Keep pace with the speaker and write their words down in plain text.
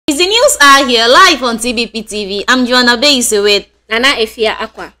are here live on TBP TV. I'm Joanna Beise with Nana Efia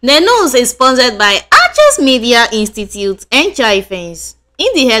Aqua. The news is sponsored by CHRAJ Media Institute and CHRAJ. In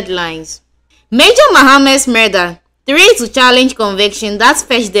the headlines, Major Mahama's murder, 3 to challenge conviction that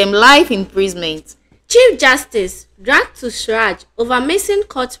fetched them life imprisonment. Chief Justice dragged to CHRAJ over missing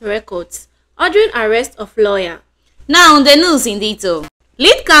court records, ordering arrest of lawyer. Now on the news in detail.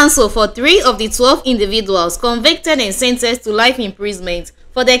 Lead counsel for 3 of the 12 individuals convicted and sentenced to life imprisonment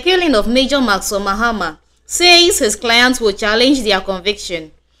for the killing of Major Mahama says his clients will challenge their conviction.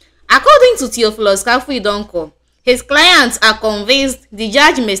 According to Theophilus Kafu-Idonko, his clients are convinced the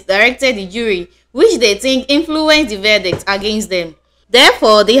judge misdirected the jury, which they think influenced the verdict against them.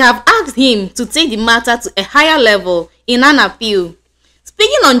 Therefore, they have asked him to take the matter to a higher level in an appeal.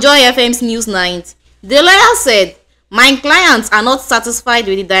 Speaking on Joy FM's News Night, the lawyer said, "My clients are not satisfied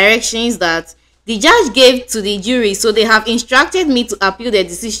with the directions that the judge gave to the jury, so they have instructed me to appeal the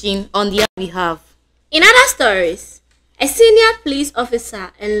decision on their behalf." In other stories, a senior police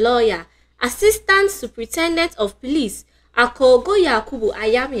officer and lawyer, Assistant Superintendent of Police, Akogo Yakubu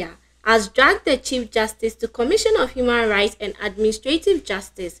Ayamia, has dragged the Chief Justice to Commission of Human Rights and Administrative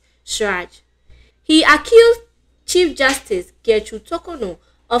Justice, CHRAJ. He accused Chief Justice Gertrude Tokono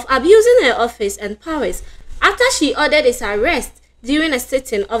of abusing her office and powers after she ordered his arrest during a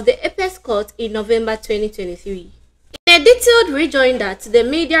sitting of the Apex Court in November 2023. In a detailed rejoinder to the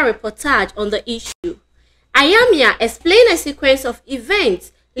media reportage on the issue, Ayamia explained a sequence of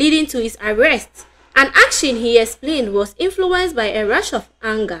events leading to his arrest. An action he explained was influenced by a rush of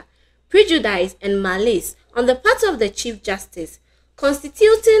anger, prejudice and malice on the part of the Chief Justice,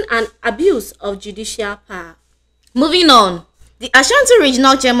 constituting an abuse of judicial power. Moving on, the Ashanti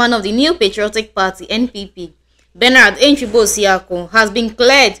Regional Chairman of the New Patriotic Party (NPP), Bernard Enchibo-Siako, has been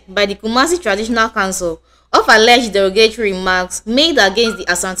cleared by the Kumasi Traditional Council of alleged derogatory remarks made against the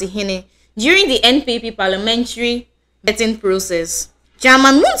Asante Hene during the NPP parliamentary vetting process.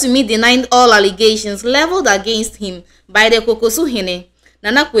 Chairman Wontumi denied all allegations leveled against him by the Kokosu Hene,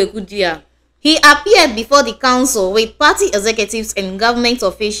 Nana Kwekudia. He appeared before the council with party executives and government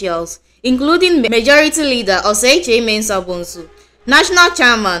officials, including Majority Leader Osei Mensa Bonsu, National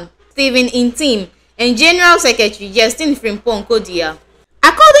Chairman Stephen Intim, and General Secretary Justin Frimpong Kodia.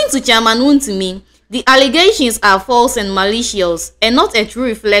 According to Chairman Wontumi, the allegations are false and malicious and not a true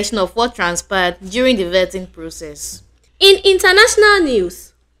reflection of what transpired during the vetting process. In international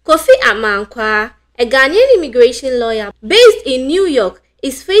news, Kofi Amankwa, a Ghanaian immigration lawyer based in New York,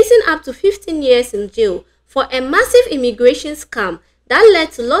 is facing up to 15 years in jail for a massive immigration scam that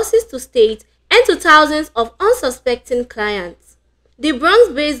led to losses to state and to thousands of unsuspecting clients. The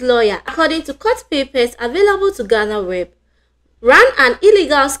Bronx-based lawyer, according to court papers available to Ghana Web, ran an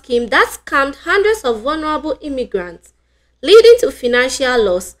illegal scheme that scammed hundreds of vulnerable immigrants, leading to financial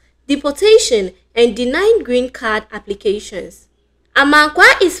loss, deportation, and denying green card applications.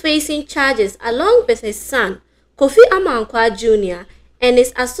 Amankwa is facing charges along with his son, Kofi Amankwa Jr., and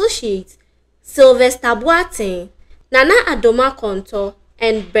his associates, Sylvester Boateng, Nana Adoma Konto,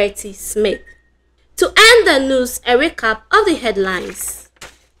 and Betty Smith. To end the news, a recap of the headlines.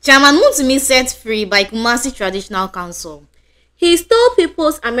 Chairman Wontumi set free by Kumasi Traditional Council. He stole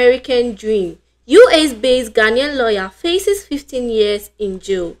people's American dream. US-based Ghanaian lawyer faces 15 years in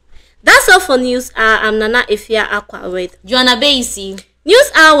jail. That's all for News Hour. I'm Nana Efia Aqua with Joanna Beise.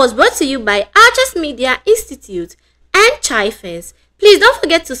 News Hour was brought to you by CHRAJ Media Institute and CHRAJ. Please don't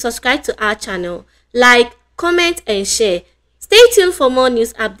forget to subscribe to our channel, like, comment and share. Stay tuned for more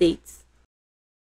news updates.